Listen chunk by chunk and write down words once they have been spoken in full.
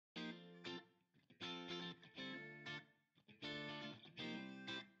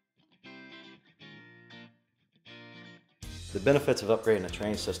The benefits of upgrading a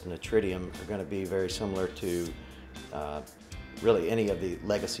Trane system to Tridium are going to be very similar to really any of the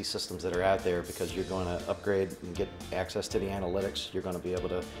legacy systems that are out there, because you're going to upgrade and get access to the analytics. You're going to be able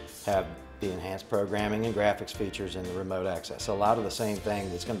to have the enhanced programming and graphics features and the remote access. So a lot of the same thing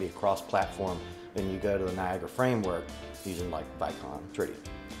that's going to be cross-platform when you go to the Niagara framework using like Vicon, Tridium.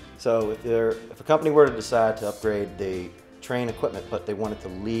 So if a company were to decide to upgrade the Trane equipment, but they wanted to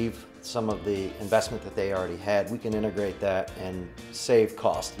leave some of the investment that they already had, we can integrate that and save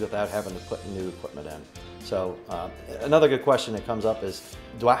cost without having to put new equipment in. So another good question that comes up is,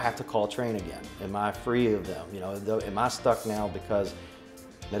 do I have to call Trane again? Am I free of them? Am I stuck now because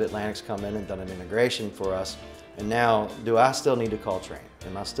Mid-Atlantic's come in and done an integration for us, and now do I still need to call Trane?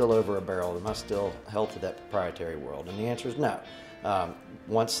 Am I still over a barrel? Am I still held to that proprietary world? And the answer is no.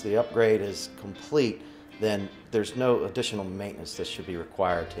 Once the upgrade is complete, then there's no additional maintenance that should be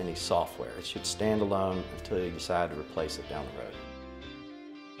required to any software. It should stand alone until you decide to replace it down the road.